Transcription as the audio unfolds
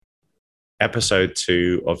episode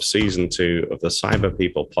 2 of season 2 of the Cyber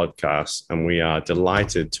People podcast, and we are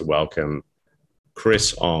delighted to welcome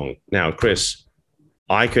Chris Ong. Now, Chris,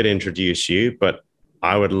 I could introduce you, but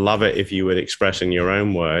I would love it if you would express in your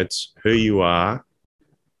own words who you are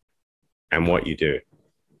and what you do.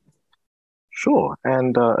 Sure.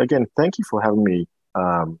 And again, thank you for having me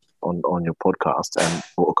on your podcast and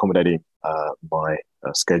for accommodating my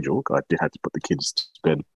schedule. I did have to put the kids to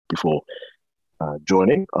bed before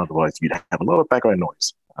joining. Otherwise, you'd have a lot of background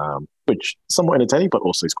noise, which is somewhat entertaining, but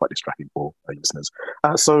also is quite distracting for listeners.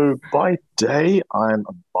 So by day, I'm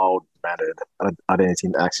a mild-mannered identity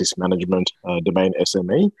and access management domain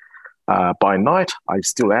SME. By night, I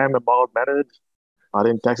still am a mild-mannered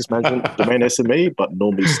identity and access management domain SME, but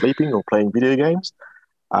normally sleeping or playing video games.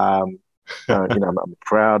 I'm a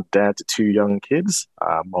proud dad to 2 young kids.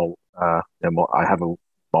 My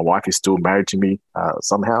wife is still married to me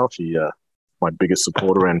somehow. She my biggest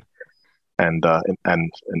supporter and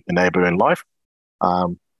enabler in life.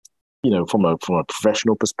 From a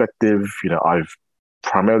professional perspective, I've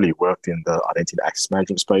primarily worked in the identity and access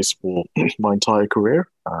management space for my entire career,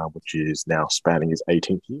 which is now spanning its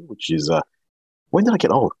 18th year. Which is when did I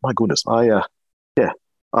get old? My goodness, I used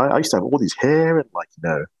to have all this hair and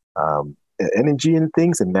energy and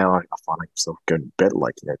things, and now I find myself going to bed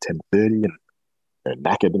 10:30 and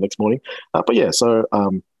knackered the next morning.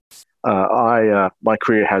 My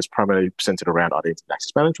career has primarily centered around identity and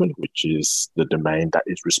access management, which is the domain that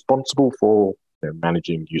is responsible for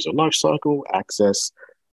managing user lifecycle, access,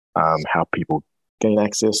 how people gain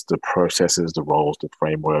access, the processes, the roles, the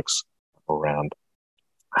frameworks around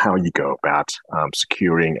how you go about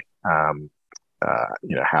securing, how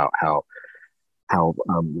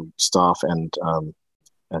staff and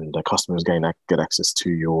customers get access to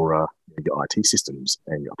your IT systems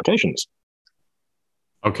and your applications.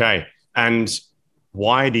 Okay. And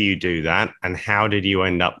why do you do that? And how did you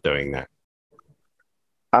end up doing that?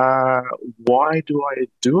 Why do I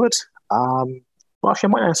do it? Actually, I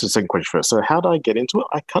might answer the second question first. So how did I get into it?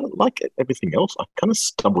 I kind of like everything else. I kind of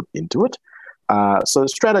stumbled into it. So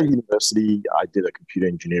straight out of university, I did a computer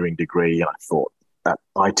engineering degree, and I thought that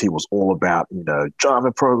IT was all about,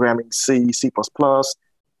 Java programming, C, C++,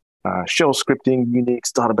 shell scripting,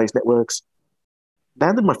 Unix, database networks.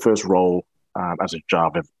 Landed my first role as a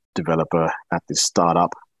Java developer at this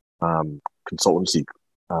startup consultancy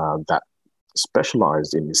that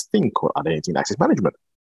specialized in this thing called identity and access management.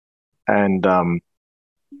 And,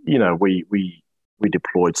 we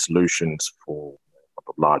deployed solutions for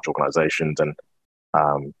large organizations, and,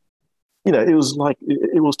 it was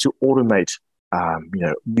to automate,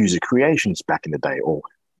 user creations back in the day, or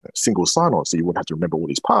single sign-on, so you wouldn't have to remember all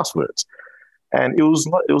these passwords. And it was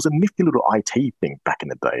a nifty little IT thing back in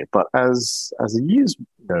the day. But as the years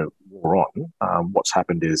wore on, what's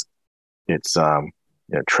happened is it's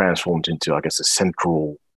transformed into, I guess, a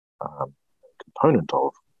central component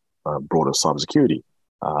of broader cybersecurity.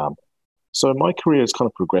 So my career has kind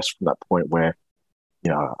of progressed from that point where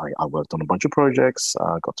I worked on a bunch of projects,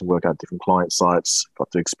 got to work at different client sites, got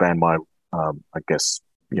to expand my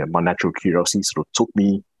my natural curiosity sort of took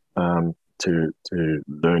me to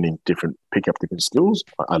learning picking up different skills.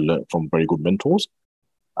 I learned from very good mentors.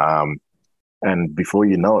 And before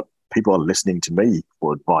you know it, people are listening to me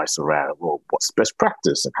for advice around, well, what's best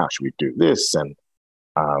practice and how should we do this? And,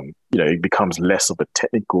 it becomes less of a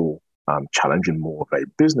technical challenge and more of a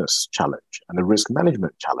business challenge and a risk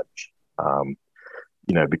management challenge.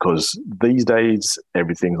 Because these days,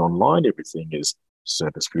 everything's online, everything is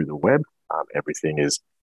serviced through the web, everything is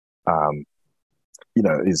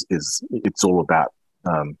it's all about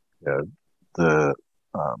the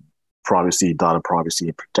privacy, data privacy,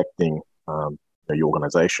 and protecting your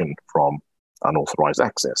organization from unauthorized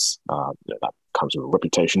access. That comes with a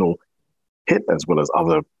reputational hit as well as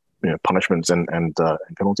other punishments and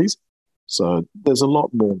penalties. So there's a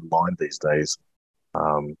lot more online these days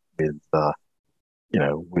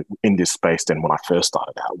in this space than when I first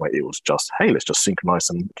started out, where it was just, hey, let's just synchronize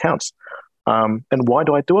some accounts. And why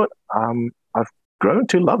do I do it? I've grown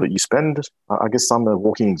to love it. You spend, I guess I'm a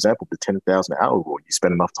walking example of the 10,000 hour rule. You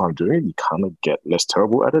spend enough time doing it, you kind of get less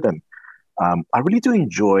terrible at it. And I really do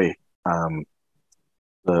enjoy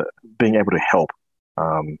being able to help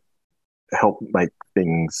make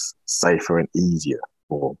things safer and easier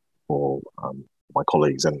for my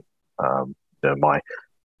colleagues and my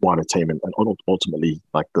wider team, and ultimately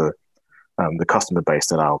like the customer base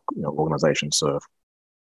that our organizations serve.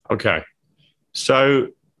 Okay. So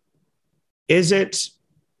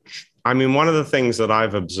one of the things that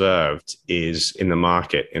I've observed is in the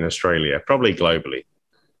market in Australia, probably globally,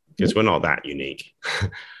 because we're not that unique.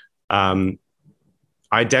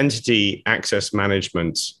 identity access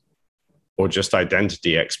management or just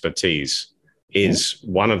identity expertise is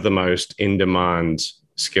one of the most in-demand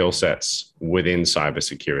skill sets within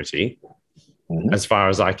cybersecurity, as far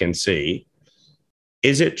as I can see.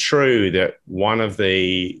 Is it true that one of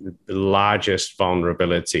the largest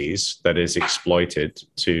vulnerabilities that is exploited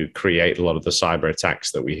to create a lot of the cyber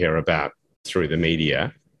attacks that we hear about through the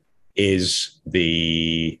media is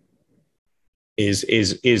a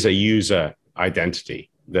user identity,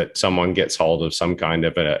 that someone gets hold of some kind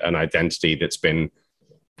of an identity that's been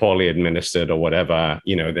poorly administered or whatever?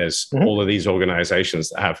 You know, there's all of these organizations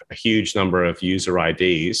that have a huge number of user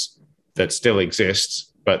IDs that still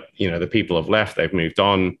exist, but you know, the people have left, they've moved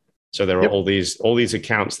on. So there are all these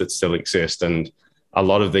accounts that still exist. And a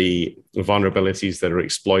lot of the vulnerabilities that are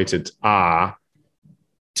exploited are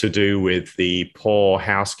to do with the poor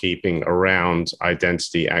housekeeping around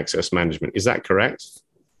identity access management. Is that correct?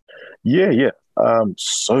 Yeah.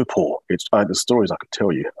 So poor. It's the stories I could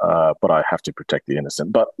tell you, but I have to protect the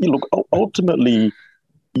innocent. But look, ultimately,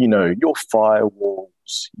 you know, your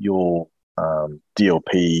firewalls, your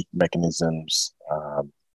DLP mechanisms,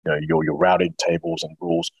 you know, your routing tables and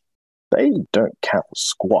rules, they don't count for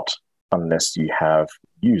squat unless you have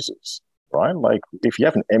users, right? Like if you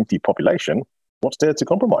have an empty population, what's there to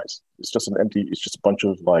compromise? It's just a bunch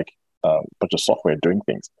of software doing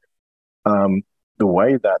things. The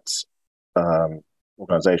way that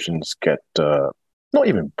organizations get not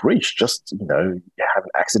even breached, just, you know, you have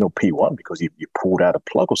an accidental P1 because you pulled out a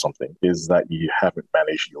plug or something, is that you haven't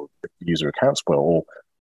managed your user accounts well, or,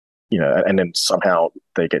 you know, and then somehow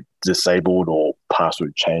they get disabled or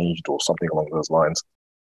password changed or something along those lines.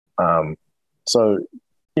 So,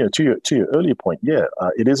 you know, to your earlier point,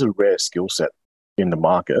 it is a rare skill set in the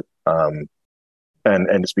market, and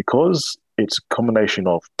it's because it's a combination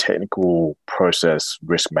of technical process,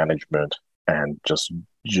 risk management, and just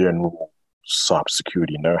general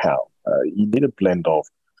cybersecurity know-how. You need a blend of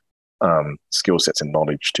skill sets and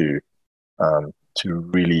knowledge to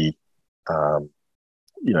really,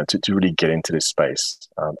 you know, to really get into this space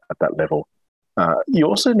at that level. You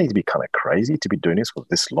also need to be kind of crazy to be doing this for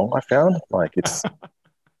this long. I found, like, it's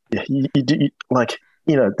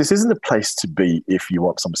you know, this isn't a place to be if you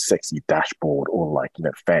want some sexy dashboard or, like, you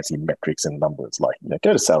know, fancy metrics and numbers. Like, you know,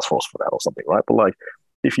 go to Salesforce for that or something, right? But like,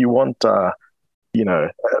 if you want, you know,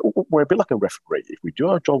 we're a bit like a referee. If we do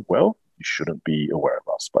our job well, you shouldn't be aware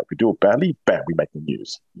of us. But if we do it badly, bam, we make the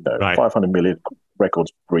news. You know, right. 500 million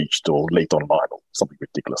records breached or leaked online or something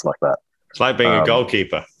ridiculous like that. It's like being a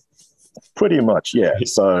goalkeeper. Pretty much, yeah.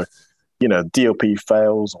 So, you know, DLP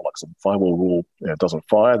fails or like some firewall rule, you know, doesn't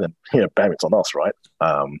fire, then, you know, bam, it's on us, right?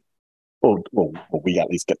 Or we at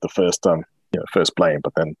least get the first blame,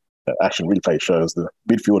 but then action replay shows the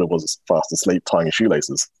midfielder was fast asleep tying his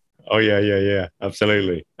shoelaces. Oh yeah,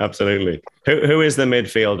 absolutely. Who is the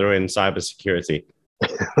midfielder in cybersecurity?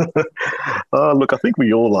 Look, I think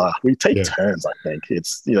we all are. We take turns. I think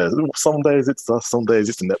it's, you know, some days it's us, some days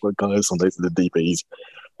it's the network guys, some days it's the DPs.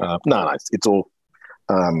 No, it's all.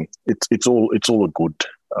 It's all a good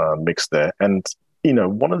mix there. And, you know,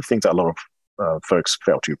 one of the things that a lot of folks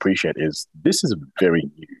fail to appreciate is this is a very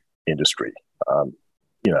new industry.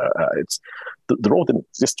 You know, the role didn't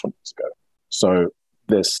exist 20 years ago. So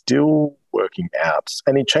they're still working out,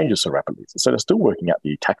 and it changes so rapidly. So they're still working out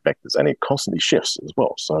the attack vectors, and it constantly shifts as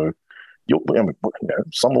well. So, you know,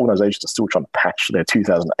 some organizations are still trying to patch their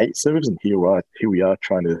 2008 servers, and here we are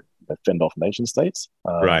trying to fend off nation states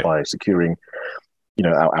by securing, you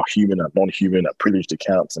know, our human, our non-human, our privileged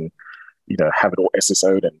accounts, and, you know, have it all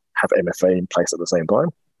SSO'd and have MFA in place at the same time.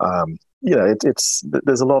 You know,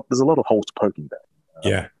 there's a lot of holes to poke in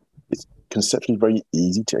there. It's conceptually very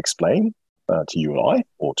easy to explain to you and I,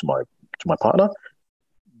 or to my partner.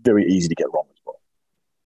 Very easy to get wrong as well.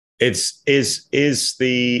 Is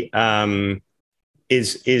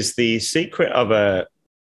the secret of a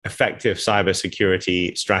effective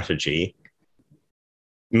cybersecurity strategy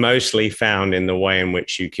mostly found in the way in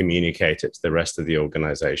which you communicate it to the rest of the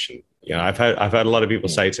organization? You know, I've heard a lot of people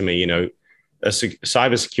say to me, you know, a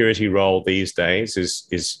cybersecurity role these days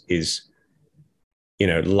is you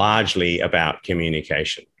know, largely about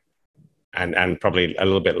communication and probably a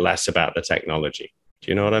little bit less about the technology. Do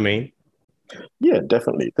you know what I mean? Yeah,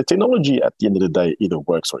 definitely. The technology at the end of the day either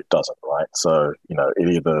works or it doesn't, right? So, you know, it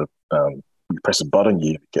either you press a button,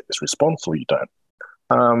 you get this response, or you don't.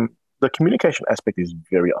 The communication aspect is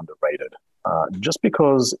very underrated, just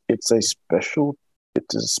because it's a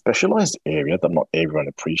specialized area that not everyone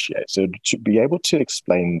appreciates. So to be able to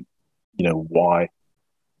explain, you know,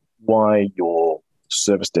 why your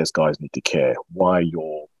service desk guys need to care, why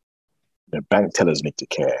your bank tellers need to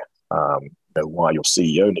care, why your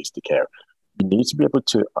CEO needs to care. You need to be able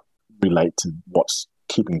to relate to what's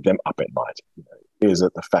keeping them up at night. Is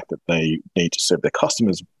it the fact that they need to serve their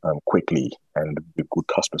customers quickly and with good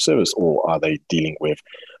customer service, or are they dealing with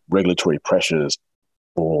regulatory pressures,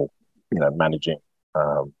 or managing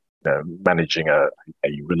managing a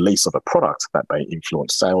release of a product that may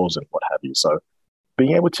influence sales and what have you? So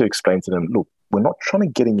being able to explain to them, look, we're not trying to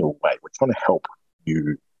get in your way. We're trying to help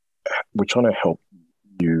you. We're trying to help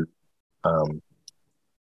you,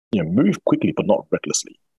 move quickly but not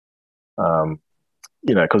recklessly.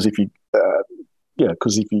 Because if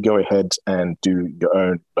you go ahead and do your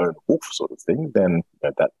own lone wolf sort of thing, then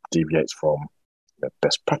that deviates from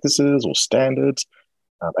best practices or standards,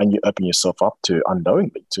 and you open yourself up to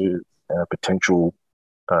unknowingly to potential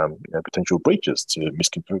breaches, to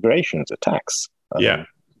misconfigurations, attacks,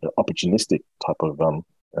 opportunistic type of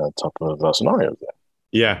scenarios there.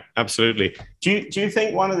 Yeah, absolutely. Do you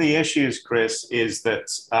think one of the issues, Chris, is that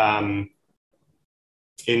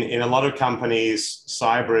in a lot of companies,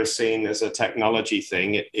 cyber is seen as a technology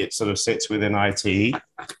thing. It sort of sits within IT,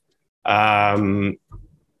 and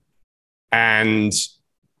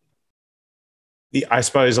I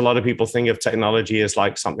suppose a lot of people think of technology as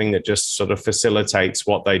like something that just sort of facilitates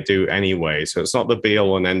what they do anyway. So it's not the be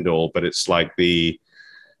all and end all, but it's like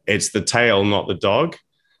it's the tail, not the dog.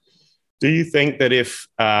 Do you think that if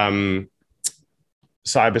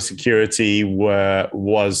cybersecurity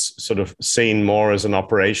was sort of seen more as an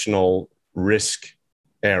operational risk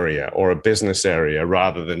area or a business area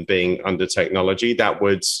rather than being under technology, that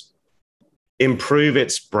would improve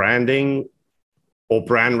its branding or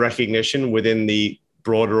brand recognition within the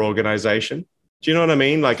broader organization? Do you know what I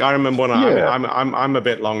mean? Like, I remember when I'm a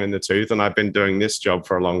bit long in the tooth, and I've been doing this job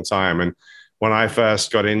for a long time. And when I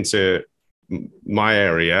first got into my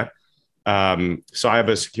area,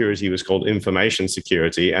 cyber security was called information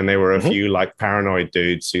security, and there were a few like paranoid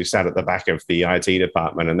dudes who sat at the back of the IT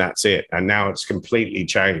department, and that's it. And now it's completely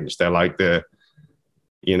changed. They're like the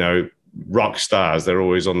rock stars. They're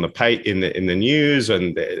always on the in the news,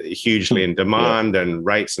 and they're hugely in demand, and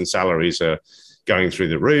rates and salaries are going through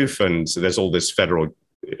the roof, and so there's all this federal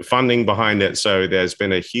funding behind it. So there's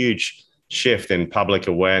been a huge shift in public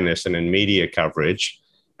awareness and in media coverage.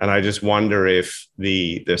 And I just wonder if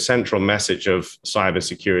the central message of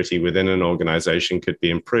cybersecurity within an organization could be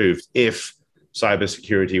improved if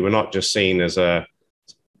cybersecurity were not just seen as a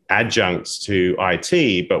adjunct to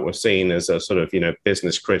IT, but were seen as a sort of,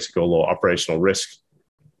 business critical or operational risk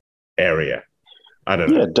area. I don't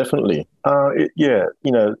know. Yeah, definitely. It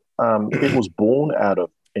was born out of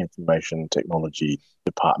information technology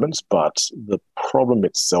departments, but the problem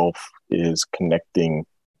itself is connecting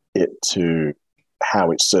it to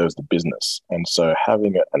how it serves the business. And so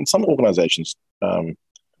and some organizations,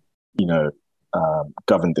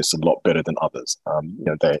 govern this a lot better than others.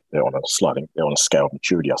 They're on a scale of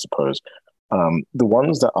maturity, I suppose. The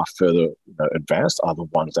ones that are further advanced are the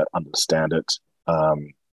ones that understand it,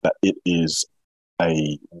 that it is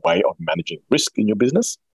a way of managing risk in your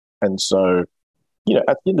business. And so,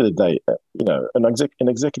 at the end of the day, an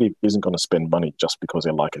executive isn't going to spend money just because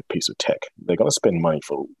they like a piece of tech. They're going to spend money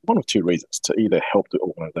for one of two reasons: to either help the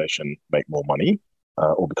organization make more money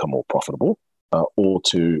or become more profitable, or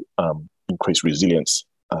to increase resilience,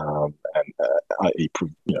 i.e.,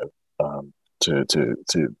 to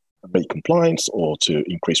meet compliance, or to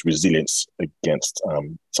increase resilience against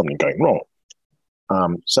something going wrong.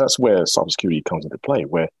 So that's where cybersecurity comes into play,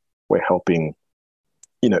 where we're helping,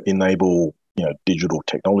 enable digital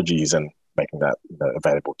technologies and making that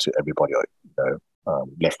available to everybody,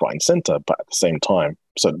 left, right, and center. But at the same time,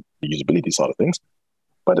 so the usability side of things.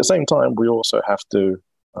 But at the same time, we also have to,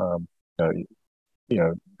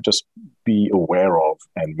 just be aware of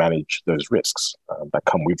and manage those risks that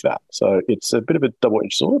come with that. So it's a bit of a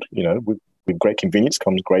double-edged sword. With great convenience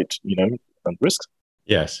comes great, risks.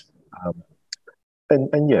 Yes.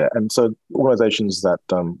 And so organizations that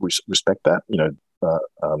respect that,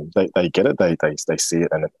 they get it, they see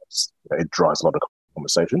it, and it drives a lot of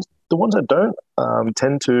conversations. The ones that don't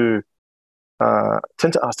tend to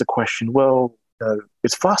ask the question, well,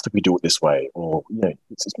 it's faster if we do it this way, or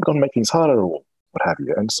it's going to make things harder, or what have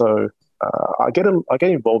you. And so I get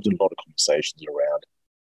involved in a lot of conversations around,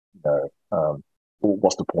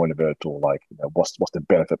 what's the point of it, or like, what's the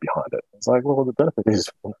benefit behind it? It's like, well, the benefit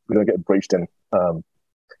is we don't get breached and don't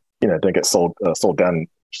get sold down in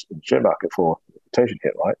the share market for a reputation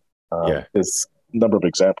hit, right? There's a number of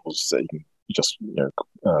examples that you can just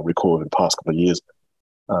recall in the past couple of years,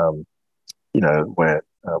 where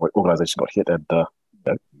organizations got hit and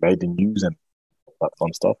made the news and all that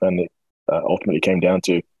fun stuff, and it ultimately came down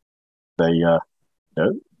to they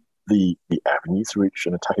the avenue through which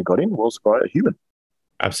an attacker got in was by a human.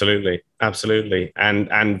 Absolutely, absolutely,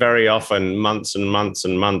 and very often months and months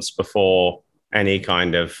and months before any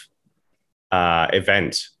kind of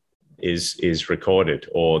event is recorded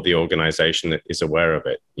or the organization is aware of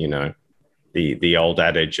it. You know, the old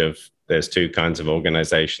adage of there's two kinds of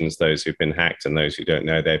organizations: those who've been hacked and those who don't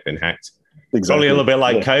know they've been hacked. Exactly. Probably a little bit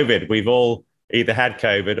like COVID. We've all either had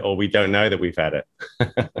COVID or we don't know that we've had it.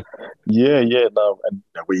 No, and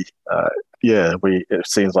we, it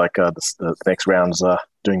seems like the next rounds are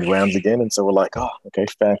doing the rounds again, and so we're like, oh, okay,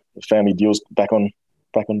 family deals back on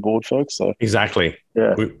board, folks. So exactly,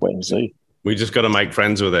 wait and see. We just got to make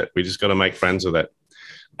friends with it.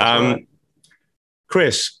 Right.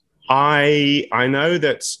 Chris, I know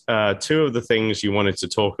that two of the things you wanted to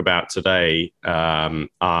talk about today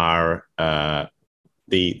are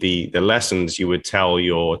the lessons you would tell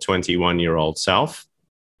your 21-year-old self.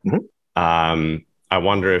 Mm-hmm. I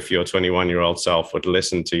wonder if your 21-year-old self would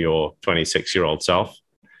listen to your 26-year-old self,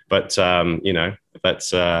 but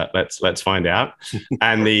let's find out.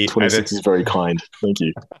 And the 26 is very kind. Thank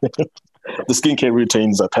you. The skincare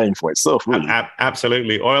routines are paying for itself, really.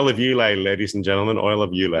 Absolutely. Oil of Ulay, ladies and gentlemen, oil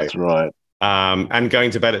of Ulay. That's right. And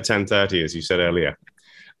going to bed at 10:30, as you said earlier.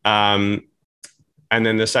 And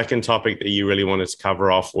then the second topic that you really wanted to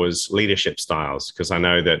cover off was leadership styles, because I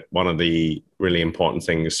know that one of the really important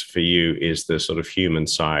things for you is the sort of human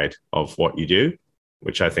side of what you do,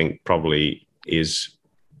 which I think probably is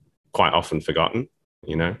quite often forgotten,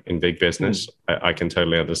 you know, in big business. I can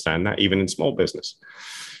totally understand that, even in small business.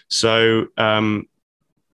 So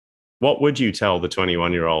what would you tell the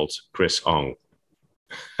 21-year-old Chris Ong?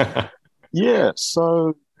 Yeah,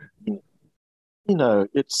 so,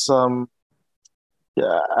 it's...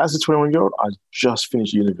 as a 21-year-old, I just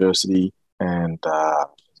finished university and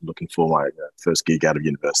looking for my first gig out of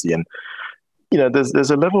university. And,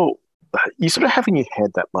 there's a level, you sort of have in your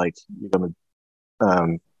head that, like, you're going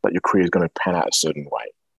to, that your career is going to pan out a certain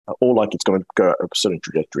way, or like it's going to go a certain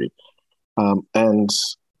trajectory.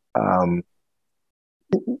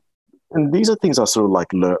 And these are things I sort of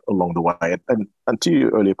like learned along the way. And to your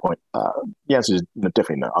earlier point, the answer is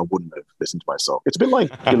definitely no. I wouldn't have listened to myself. It's a bit like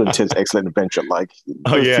Bill and Ted's Excellent Adventure. Like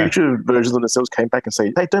future versions of themselves came back and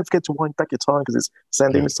say, "Hey, don't forget to wind back your time because it's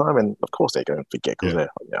San Dimas time." And of course they don't forget because they're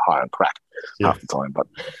high on crack half the time. But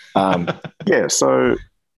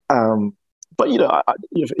but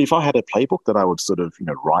if I had a playbook that I would sort of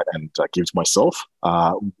write and give to myself,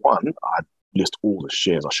 one, I'd list all the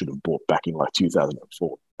shares I should have bought back in like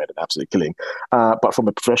 2004. Made an absolute killing. But from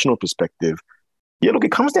a professional perspective, look,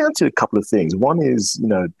 it comes down to a couple of things. One is,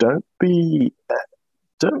 don't be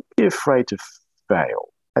afraid to fail.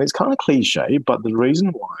 And it's kind of cliche, but the reason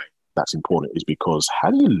why that's important is because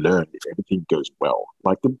how do you learn if everything goes well?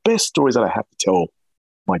 Like the best stories that I have to tell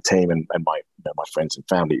my team and my my friends and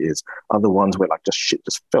family are the ones where like shit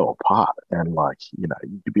just fell apart, and like you'd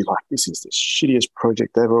be like, this is the shittiest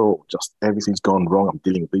project ever, or just everything's gone wrong. I'm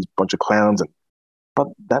dealing with these bunch of clowns, but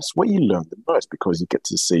that's what you learn the most because you get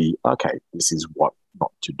to see, okay, this is what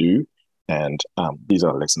not to do, and these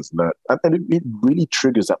are lessons learned, and it really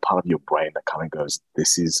triggers that part of your brain that kind of goes,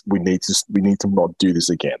 we need to not do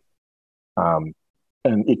this again. And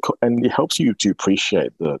it helps you to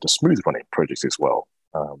appreciate the smooth running projects as well.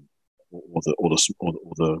 Or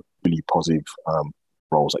the really positive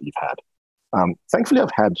roles that you've had. Thankfully,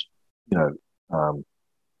 I've had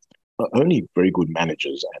only very good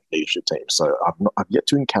managers and leadership teams, so I've yet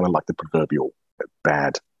to encounter like the proverbial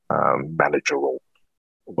bad manager or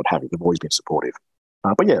what have you. They've always been supportive,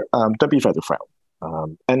 but don't be afraid to fail.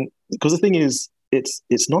 And because the thing is,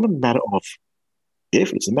 it's not a matter of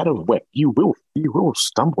if, it's a matter of when. You will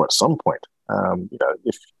stumble at some point.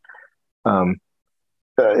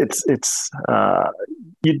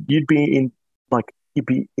 You'd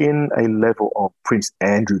be in a level of Prince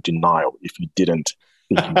Andrew denial if you didn't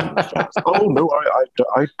think you were fast. Oh no,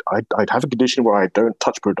 I'd have a condition where I don't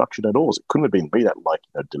touch production at all. So it couldn't have been me that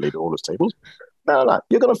deleted all those tables. No,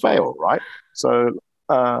 you're gonna fail, right? So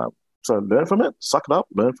learn from it, suck it up,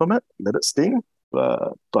 learn from it, let it sting,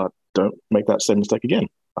 but don't make that same mistake again.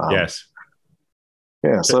 Yes.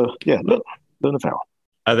 Yeah. So learn to fail.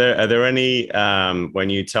 Are there any,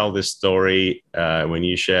 when you tell this story, when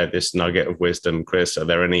you share this nugget of wisdom, Chris, are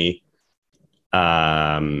there any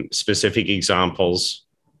specific examples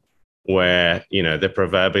where, the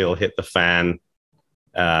proverbial hit the fan,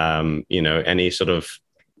 any sort of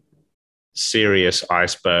serious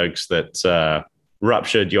icebergs that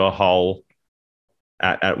ruptured your hull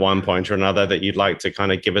at one point or another that you'd like to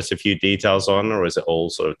kind of give us a few details on, or is it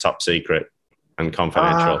all sort of top secret and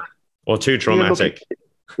confidential or too traumatic?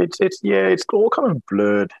 It's all kind of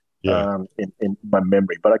blurred Yeah. in my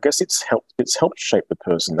memory, but I guess it's helped shape the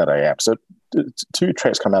person that I am. So two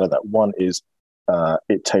traits come out of that. One is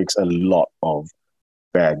it takes a lot of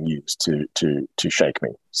bad news to shake me.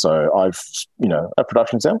 So I've a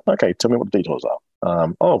production down. Okay, tell me what the details are.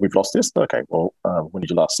 Oh, we've lost this. Okay, well, when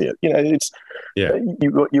did you last see it? It's Yeah.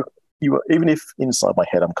 you even if inside my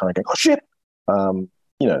head I'm kind of going, oh shit.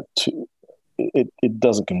 It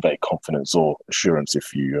doesn't convey confidence or assurance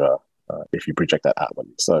if you project that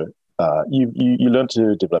outwardly. So you learn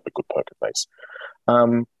to develop a good poker face.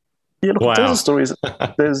 Yeah, look, in terms of Wow. stories,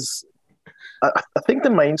 there's I think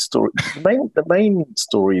the main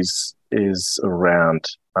stories is around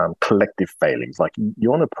collective failings. Like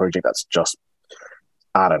you're on a project that's just,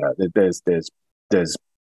 I don't know. There's bad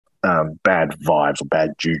vibes or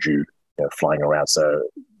bad juju flying around. So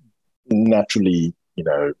naturally,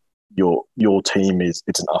 your team it's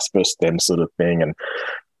an us versus them sort of thing, and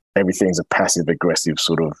everything's a passive aggressive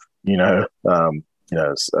sort of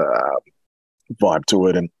vibe to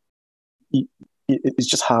it, and it's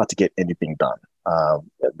just hard to get anything done.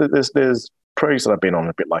 There's projects that I've been on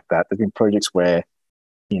a bit like that. There's been projects where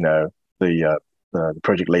the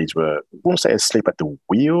project leads were, I won't say asleep at the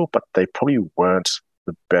wheel, but they probably weren't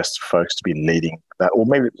the best folks to be leading that, or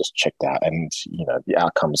maybe they just checked out, and the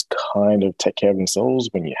outcomes kind of take care of themselves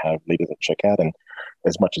when you have leaders that check out, and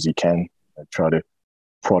as much as you can try to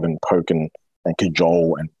prod and poke and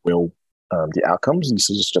cajole and will the outcomes. You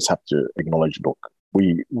just have to acknowledge, look,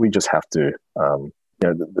 we just have to,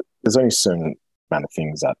 there's only certain amount of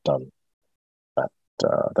things that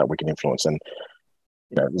that we can influence, and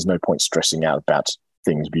there's no point stressing out about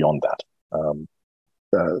things beyond that.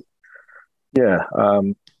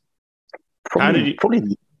 How did you?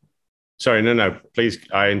 Probably. Sorry, no, please.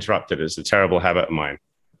 I interrupted. It's a terrible habit of mine.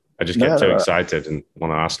 I just get too excited and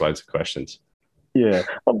want to ask loads of questions. Yeah,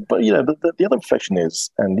 but the other reflection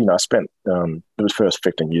is, and I spent the first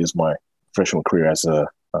 15 years of my professional career as a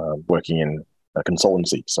working in a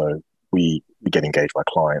consultancy. So we get engaged by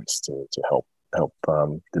clients to help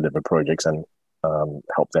deliver projects and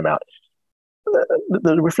help them out.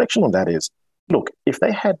 The reflection on that is, look, if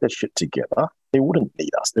they had their shit together, they wouldn't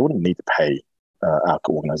need us. They wouldn't need to pay our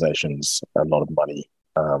organizations a lot of money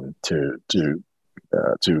to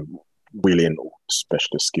wheel in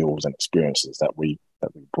specialist skills and experiences that we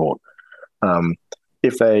brought.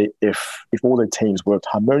 If all their teams worked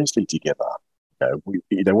harmoniously together,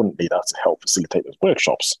 they wouldn't need us to help facilitate those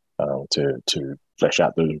workshops to flesh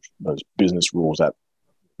out those business rules that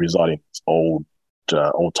reside in this old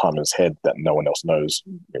timers' head that no one else knows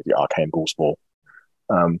the arcane rules for.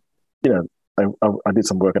 I did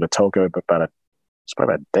some work at a telco about a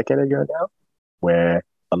decade ago now, where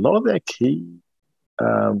a lot of their key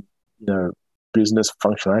business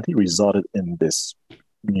functionality resided in this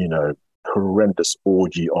horrendous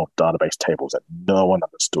orgy of database tables that no one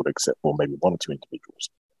understood except for maybe one or two individuals.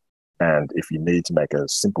 And if you need to make a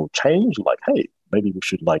simple change, like, hey, maybe we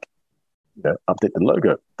should update the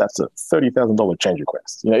logo, that's a $30,000 change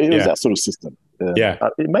request. It was that sort of system.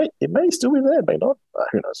 It may still be there, it may not.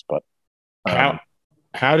 Who knows? But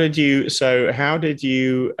how did you?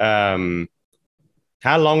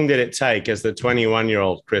 How long did it take as the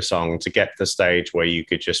 21-year-old Chris Ong to get to the stage where you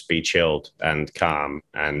could just be chilled and calm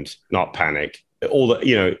and not panic?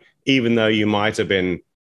 Even though you might have been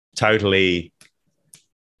totally,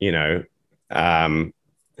 inside.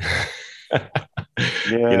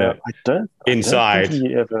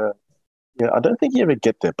 I don't think you ever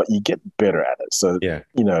get there, but you get better at it. So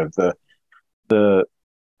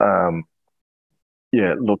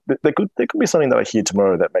look, there could be something that I hear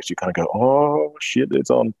tomorrow that makes you kind of go, oh shit, it's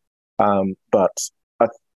on. But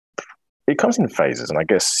it comes in phases, and I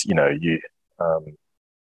guess it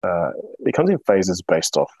comes in phases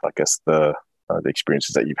based off, I guess, the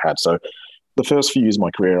experiences that you've had. So the first few years of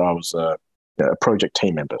my career, I was a project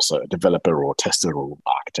team member, so a developer or tester or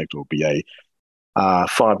architect or BA.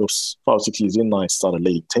 5 or 6 years in, I started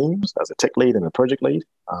leading teams as a tech lead and a project lead.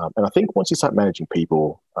 And I think once you start managing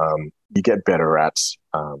people, you get better at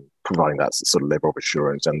providing that sort of level of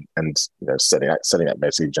assurance and setting that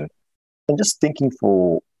message and just thinking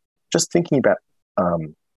about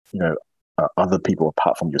other people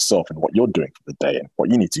apart from yourself and what you're doing for the day and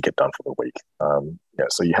what you need to get done for the week.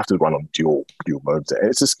 So you have to run on dual modes there. And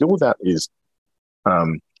it's a skill that is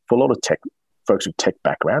for a lot of folks with tech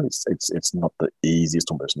background, it's not the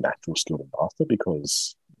easiest or most natural skill to master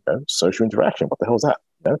because social interaction. What the hell is that?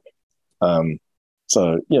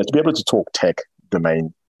 So to be able to talk tech,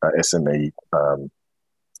 domain, SME,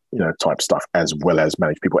 type stuff, as well as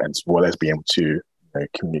manage people, and as well as be able to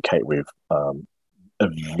communicate with a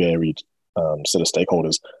varied set of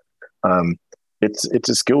stakeholders. it's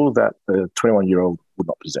a skill that a 21-year-old would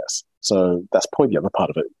not possess. So that's probably the other part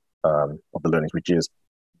of it, of the learnings, which is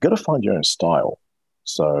you got to find your own style.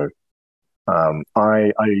 So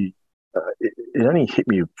it only hit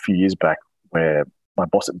me a few years back where my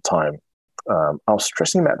boss at the time, I was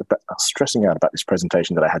stressing out about this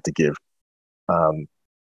presentation that I had to give, at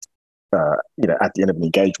the end of an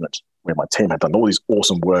engagement where my team had done all this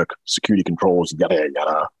awesome work, security controls, yada, yada,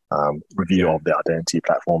 yada, review of the identity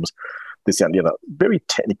platforms, this, that, and the other, very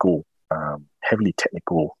technical, heavily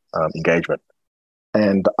technical engagement.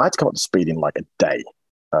 And I had to come up to speed in like a day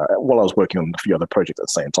while I was working on a few other projects at the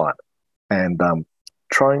same time. And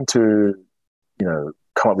trying to,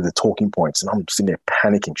 come up with the talking points, and I'm sitting there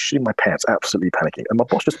panicking, shitting my pants, absolutely panicking. And my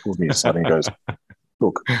boss just pulls me aside and goes,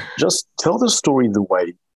 look, just tell the story the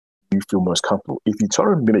way you feel most comfortable. If you try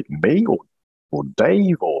to mimic me or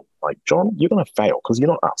Dave or like John, you're going to fail because you're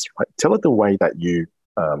not us, right? Tell it the way that you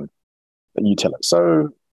tell it. So,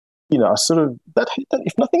 I sort of, that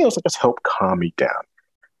if nothing else, it just helped calm me down.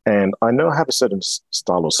 And I know I have a certain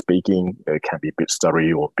style of speaking. It can be a bit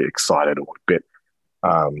stuttery or a bit excited or a bit,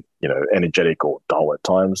 energetic or dull at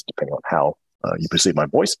times, depending on how you perceive my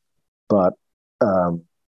voice. But,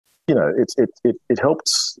 it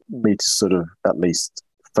helps me to sort of at least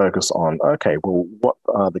focus on, okay, well, what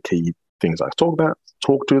are the key things I talk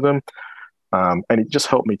to them. And it just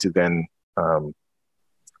helped me to then,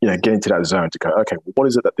 get into that zone to go, okay, well, what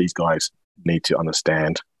is it that these guys need to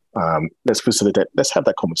understand? Let's have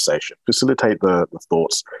that conversation, facilitate the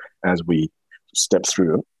thoughts as we step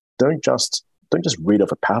through them. Don't just read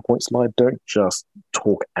off a PowerPoint slide. Don't just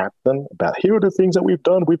talk at them about, here are the things that we've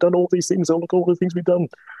done. We've done all these things. Oh, look, all the things we've done.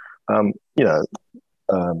 Point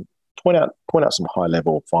out some high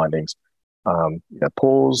level findings.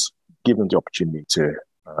 Pause, give them the opportunity to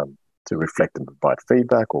reflect and provide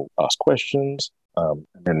feedback or ask questions, and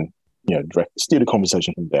then steer the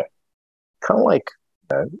conversation from there. Kind of like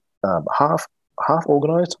half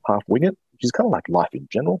organized, half wing it, which is kind of like life in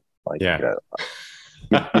general. Like,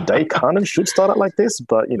 your day kind of should start out like this,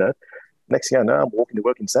 but next thing I know, I'm walking to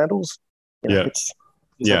work in sandals. It's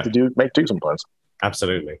have to make do sometimes.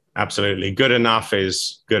 Absolutely. Good enough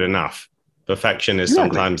is good enough. Perfection is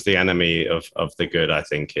sometimes the enemy of the good, I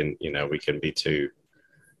think. And, we can be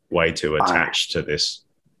way too attached to this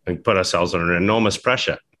and put ourselves under enormous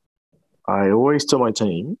pressure. I always tell my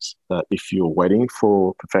teams that if you're waiting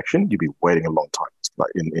for perfection, you'll be waiting a long time,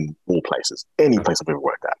 like in all places, any place I've ever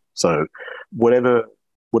worked at. So whatever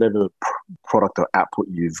product or output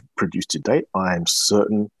you've produced to date, I'm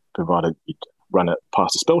certain, provided you run it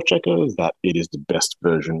past a spell checker, that it is the best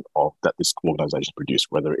version of that this organization produced,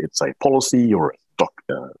 whether it's a policy or a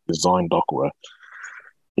design doc or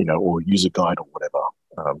or user guide or whatever.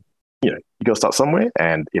 You got to start somewhere,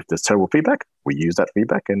 and if there's terrible feedback, we use that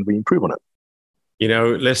feedback and we improve on it.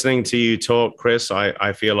 Listening to you talk, Chris,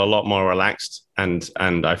 I feel a lot more relaxed, and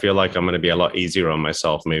I feel like I'm going to be a lot easier on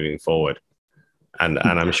myself moving forward. And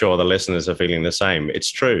I'm sure the listeners are feeling the same.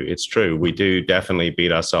 It's true. We do definitely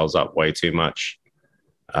beat ourselves up way too much.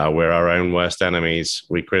 We're our own worst enemies.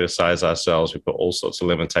 We criticize ourselves. We put all sorts of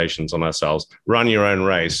limitations on ourselves. Run your own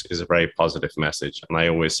race is a very positive message. And I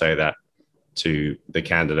always say that to the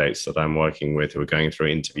candidates that I'm working with who are going through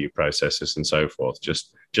interview processes and so forth.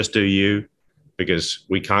 Just do you, because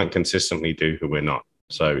we can't consistently do who we're not.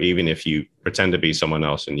 So even if you pretend to be someone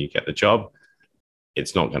else and you get the job,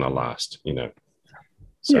 it's not going to last,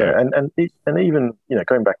 So. Yeah, and even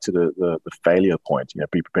going back to the failure point,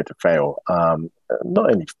 be prepared to fail.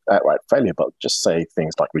 Not only outright failure, but just say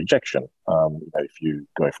things like rejection. If you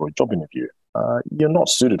go for a job interview, you're not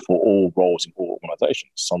suited for all roles in all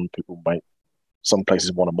organizations. Some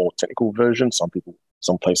places want a more technical version. Some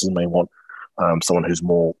places may want someone who's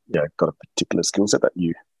more got a particular skill set that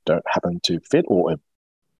you don't happen to fit, or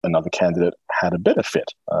another candidate had a better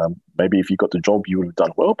fit. Maybe if you got the job, you would have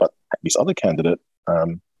done well, but this other candidate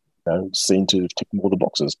seem to tick more of the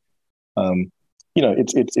boxes.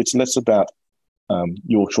 It's less about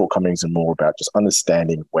your shortcomings and more about just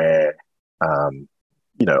understanding where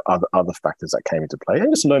other factors that came into play,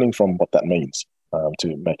 and just learning from what that means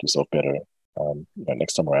to make yourself better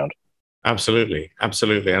next time around. Absolutely.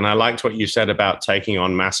 And I liked what you said about taking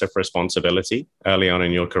on massive responsibility early on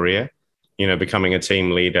in your career, becoming a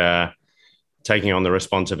team leader, taking on the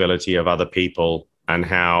responsibility of other people, and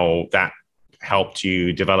how that helped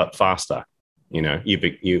you develop faster.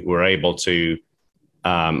 You were able to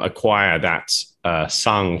acquire that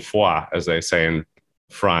sang-froid, as they say in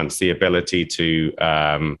France, the ability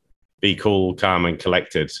to be cool, calm, and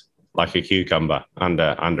collected like a cucumber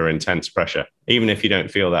under intense pressure, even if you don't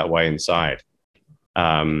feel that way inside.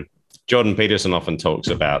 Jordan Peterson often talks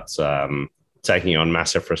about taking on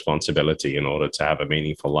massive responsibility in order to have a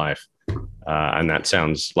meaningful life. And that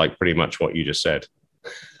sounds like pretty much what you just said.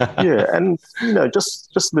 Yeah, and just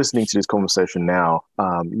listening to this conversation now,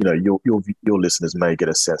 your listeners may get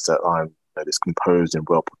a sense that I'm this composed and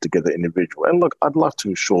well put together individual. And look, I'd love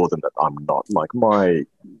to assure them that I'm not. Like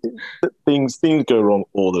things go wrong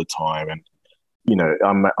all the time, and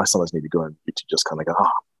I sometimes need to go and to just kind of go,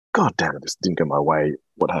 oh, God damn it, this didn't go my way,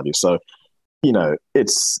 what have you. So,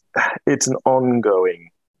 it's an ongoing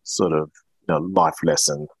sort of life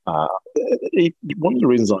lesson. One of the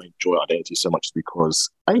reasons I enjoy identity so much is because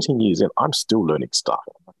 18 years in, I'm still learning stuff.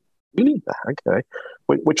 I'm like, really? Okay.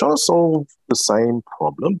 We're trying to solve the same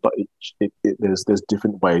problem, but there's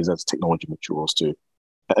different ways as technology matures to,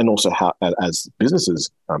 and also how as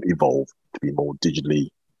businesses evolve to be more digitally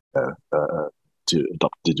to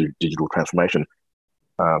adopt digital transformation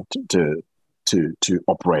to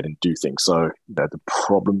operate and do things. So the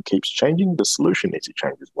problem keeps changing, the solution needs to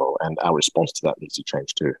change as well, and our response to that needs to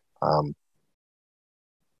change too.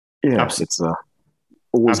 It's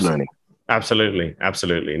always learning. Absolutely.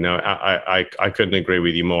 No, I couldn't agree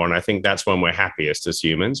with you more. And I think that's when we're happiest as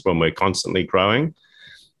humans, when we're constantly growing.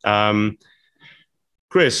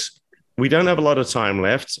 Chris, we don't have a lot of time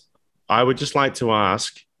left. I would just like to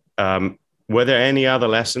ask, were there any other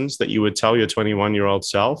lessons that you would tell your 21-year-old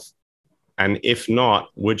self? And if not,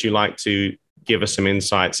 would you like to give us some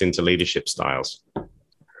insights into leadership styles?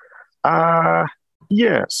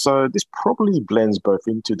 Yeah, so this probably blends both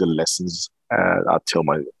into the lessons I'll tell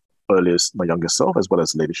my younger self as well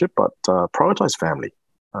as leadership, but prioritize family.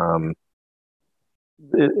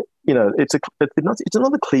 It's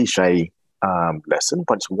another cliche lesson,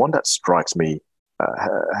 but it's one that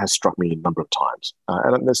has struck me a number of times.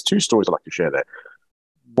 And there's two stories I'd like to share there.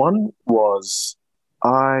 One was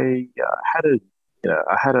I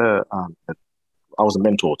was a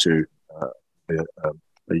mentor to a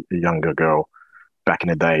younger girl back in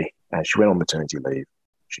the day, and she went on maternity leave.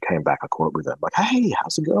 She came back. I caught up with her. I'm like, hey,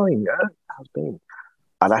 how's it going? How's it been?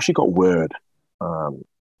 I'd actually got word,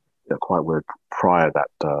 quite word prior that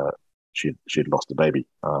she'd lost a baby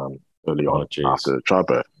early on after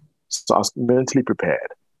childbirth. So I was mentally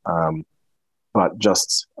prepared. But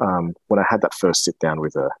just when I had that first sit down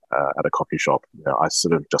with her at a coffee shop, I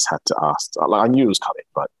sort of just had to ask. I knew it was coming,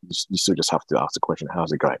 but you still just have to ask the question,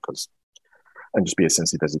 "How's it going?" And just be as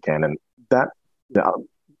sensitive as you can. And that,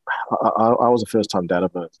 I was a first-time dad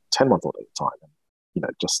of a 10-month-old at the time. And,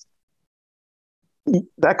 just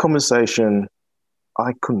that conversation,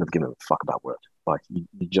 I couldn't have given a fuck about work. Like you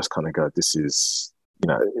just kind of go, "This is,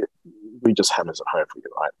 we just hammers at home for you,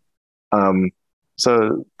 right?"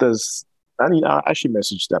 So there's. And I actually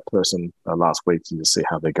messaged that person last week to see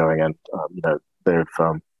how they're going, and they're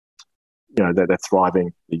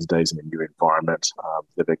thriving these days in a new environment.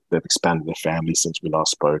 They've expanded their family since we last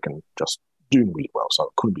spoke, and just doing really well. So I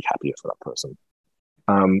couldn't be happier for that person.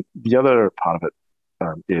 The other part of it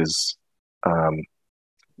is the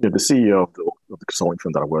CEO of the consulting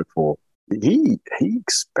firm that I work for. He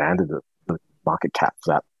expanded the market cap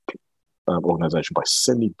for that organization by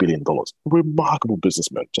 $70 billion. Remarkable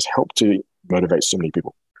businessman, just helped to motivate so many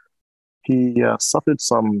people. He suffered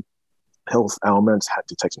some health ailments, had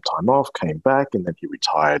to take some time off, came back, and then he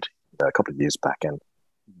retired a couple of years back. And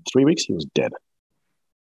in 3 weeks, he was dead.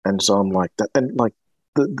 And so I'm like that, and like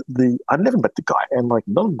I've never met the guy, and like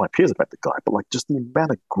none of my peers have met the guy, but like just the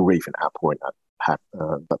amount of grief and outpouring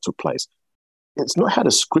that took place. It's not how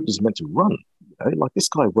the script is meant to run. Like this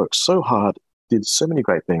guy worked so hard, did so many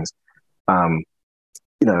great things. And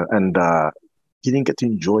he didn't get to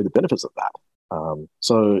enjoy the benefits of that.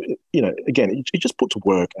 So, again, you just put to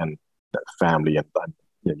work and family and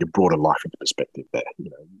your broader life into perspective there.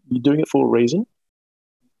 You're doing it for a reason.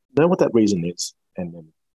 Know what that reason is, and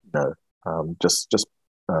then,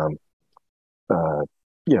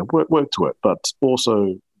 work to it. But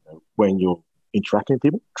also, when you're interacting with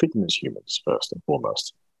people, treat them as humans first and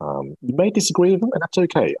foremost. You may disagree with them, and that's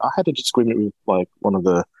okay. I had a disagreement with like one of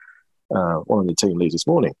the team leads this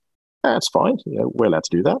morning. That's fine. We're allowed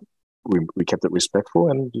to do that. We kept it respectful,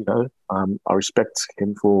 and I respect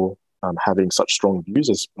him for having such strong views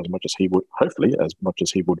as much as he would, hopefully, as much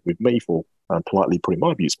as he would with me for politely putting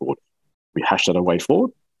my views forward. We hashed that a way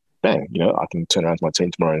forward. Bang! I can turn around to my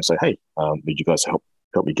team tomorrow and say, "Hey, need you guys to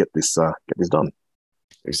help me get this done."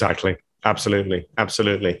 Exactly. Absolutely.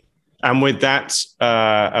 And with that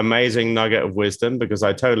amazing nugget of wisdom, because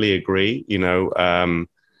I totally agree.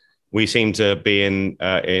 We seem to be in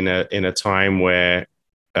a time where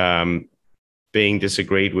being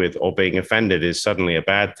disagreed with or being offended is suddenly a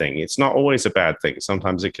bad thing. It's not always a bad thing.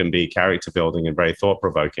 Sometimes it can be character building and very thought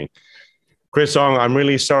provoking. Chris Ong, I'm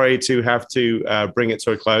really sorry to have to bring it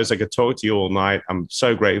to a close. I could talk to you all night. I'm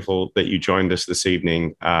so grateful that you joined us this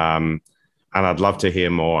evening. And I'd love to hear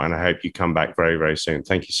more. And I hope you come back very, very soon.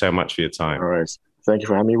 Thank you so much for your time. All right. Thank you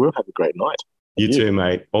for having me. We'll have a great night. You too,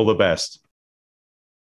 mate. All the best.